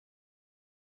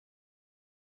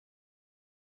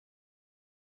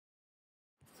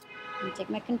And take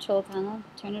my control panel,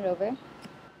 turn it over.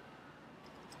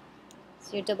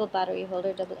 So your double battery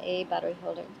holder, double A battery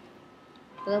holder.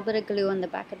 A little bit of glue on the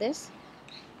back of this.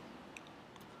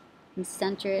 And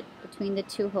center it between the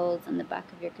two holes on the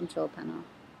back of your control panel.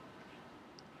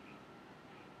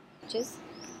 Just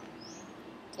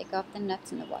take off the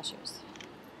nuts and the washers.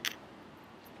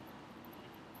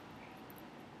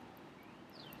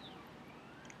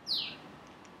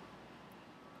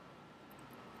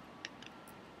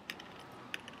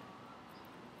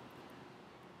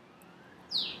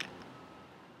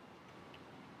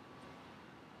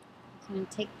 So I'm going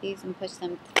to take these and push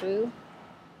them through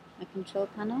my control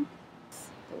panel,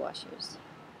 the washers.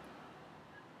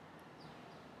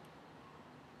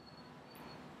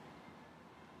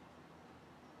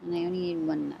 And I only need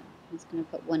one nut. I'm just going to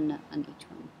put one nut on each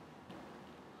one.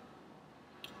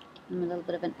 And a little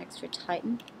bit of an extra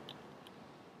tighten.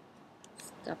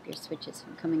 Stop your switches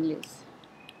from coming loose.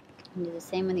 And do the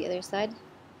same on the other side,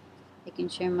 making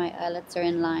sure my eyelets are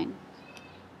in line.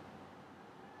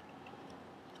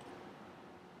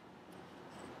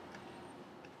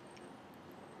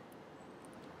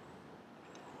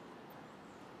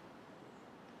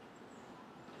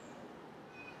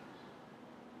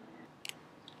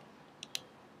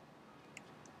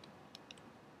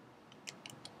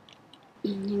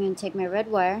 I'm going to take my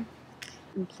red wire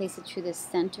and place it through the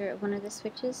center of one of the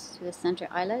switches, through the center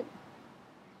eyelet.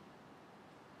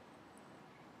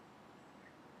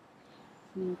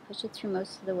 I'm going to push it through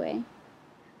most of the way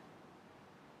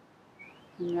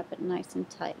and wrap it nice and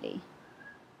tightly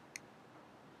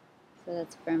so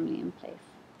that's firmly in place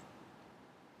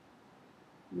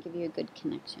and give you a good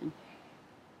connection.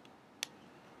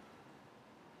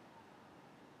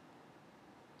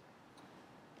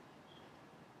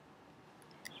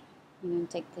 I'm going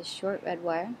to take this short red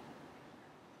wire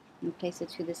and place it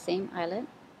through the same eyelet.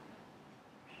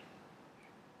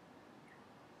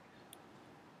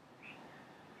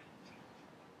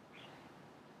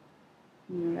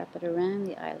 I'm going to wrap it around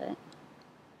the eyelet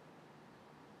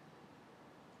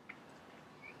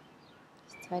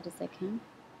as tight as I can.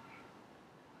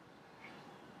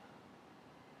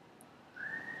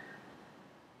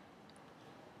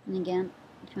 And again,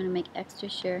 if you want to make extra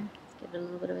sure, just give it a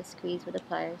little bit of a squeeze with the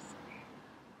pliers.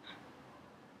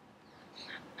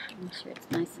 Make sure it's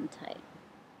nice and tight.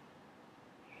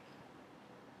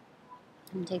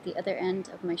 And take the other end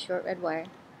of my short red wire.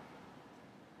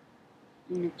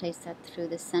 I'm going to place that through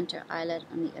the center eyelet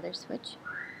on the other switch.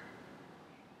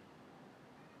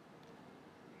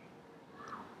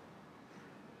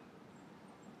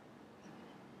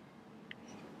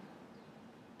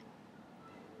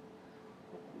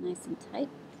 Nice and tight.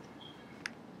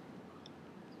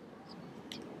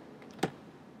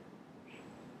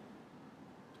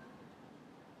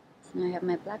 So now I have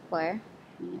my black wire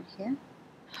coming out here.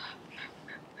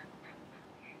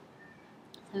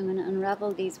 So I'm going to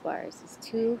unravel these wires. There's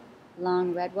two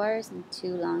long red wires and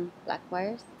two long black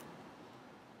wires.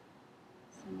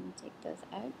 So I'm going to take those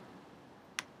out.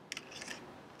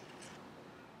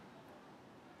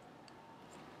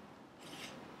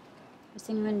 First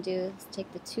thing I'm going to do is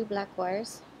take the two black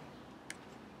wires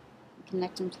and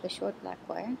connect them to the short black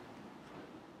wire.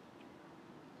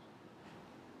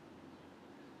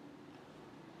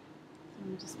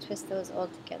 And just twist those all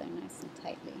together nice and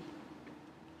tightly.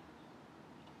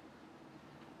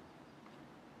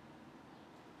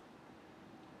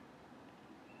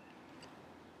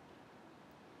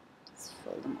 Just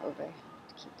fold them over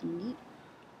to keep them neat.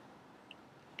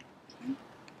 Okay.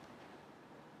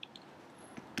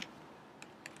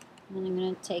 And then I'm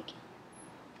going to take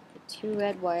the two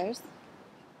red wires,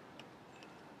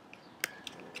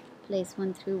 place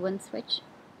one through one switch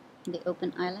in the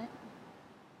open eyelet.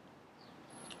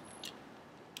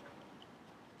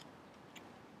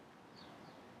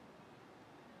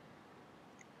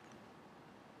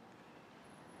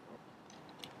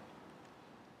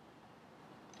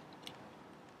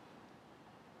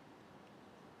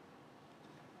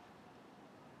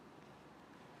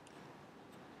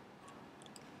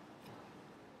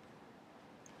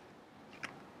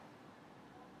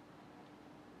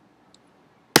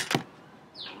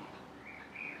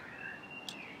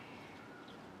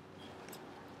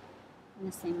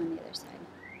 And the same on the other side.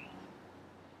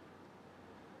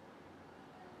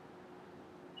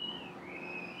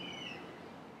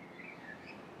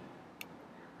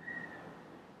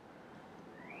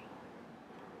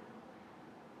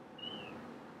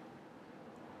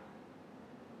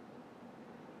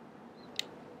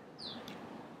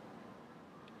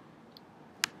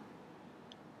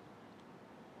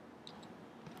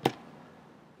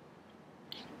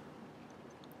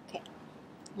 Okay,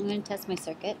 I'm going to test my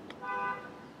circuit.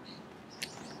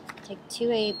 take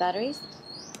two AA batteries.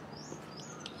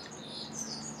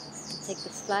 Take the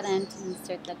flat end and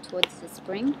insert that towards the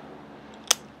spring.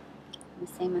 And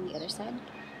the same on the other side.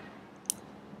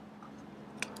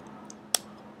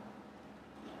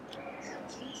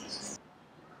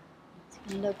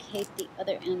 And locate the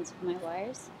other ends of my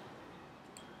wires.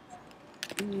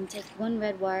 And take one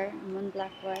red wire and one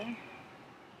black wire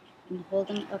and hold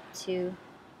them up to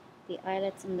the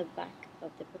eyelets in the back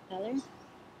of the propeller.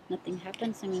 Nothing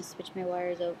happened, so I'm going to switch my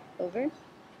wires over.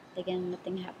 Again,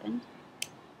 nothing happened.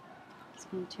 So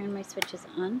I'm going to turn my switches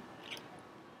on.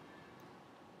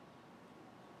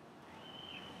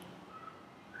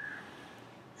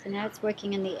 So now it's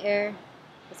working and the air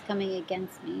is coming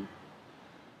against me,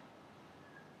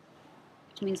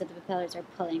 which means that the propellers are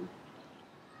pulling.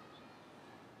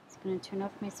 So I'm going to turn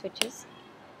off my switches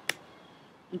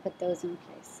and put those in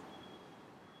place.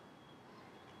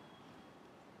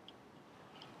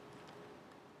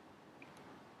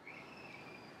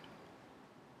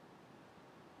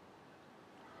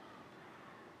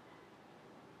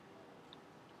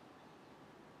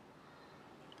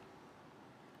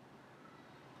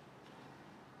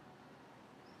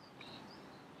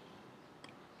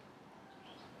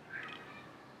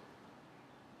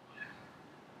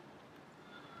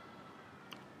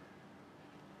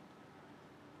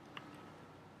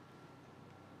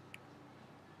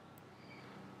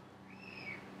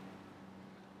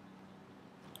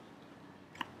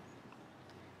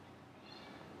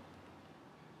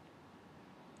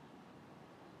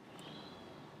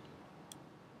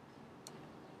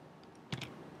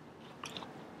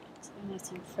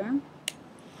 Nice and firm.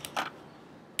 Okay.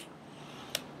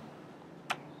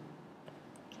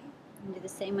 And do the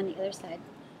same on the other side.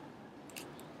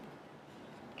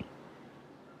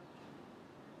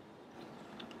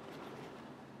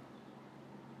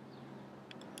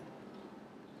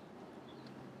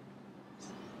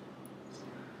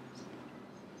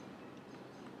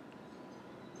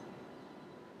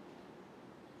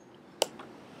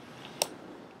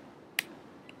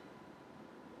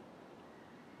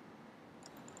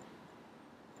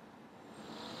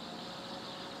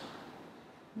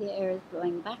 The air is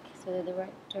blowing back, so they're the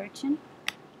right direction.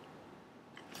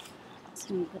 So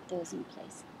I'm going to put those in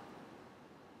place.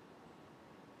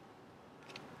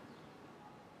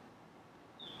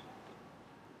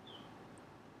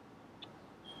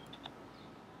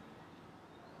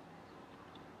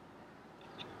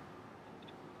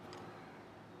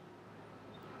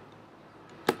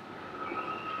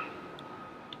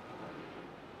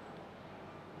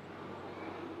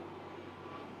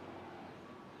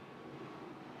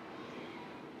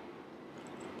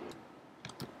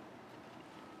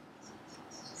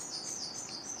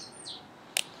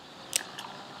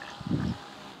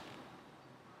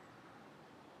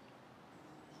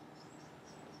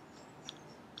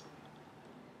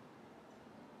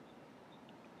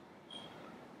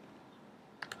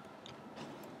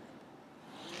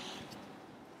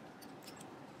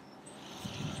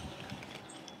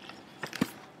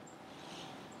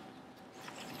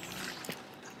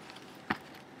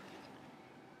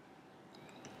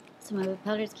 So my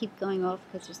propellers keep going off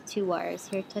because there's two wires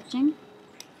here touching.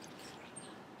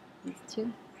 These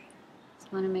two.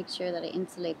 Just want to make sure that I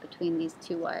insulate between these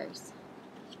two wires.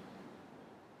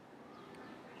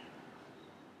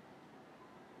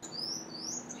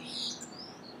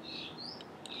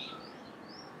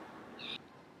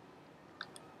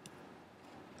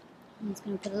 I'm just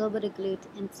going to put a little bit of glue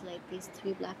to insulate these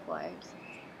three black wires.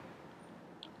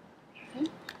 Okay.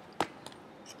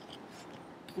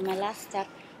 And my last step,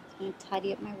 I'm going to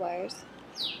tidy up my wires.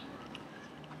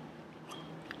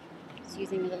 Just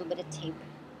using a little bit of tape.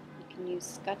 You can use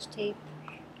Scotch tape,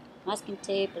 masking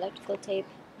tape, electrical tape,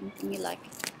 anything you like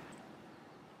to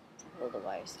hold the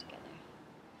wires together.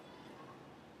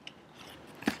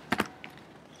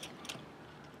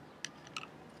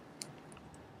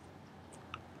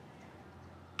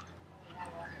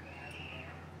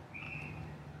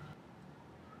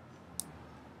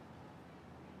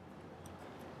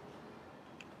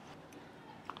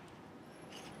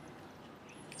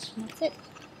 And that's it.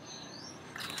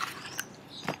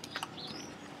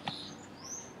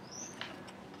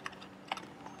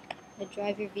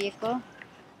 Drive your vehicle.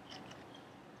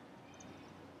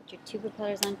 Put your two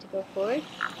propellers on to go forward.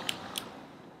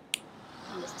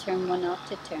 And just turn one off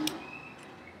to turn right.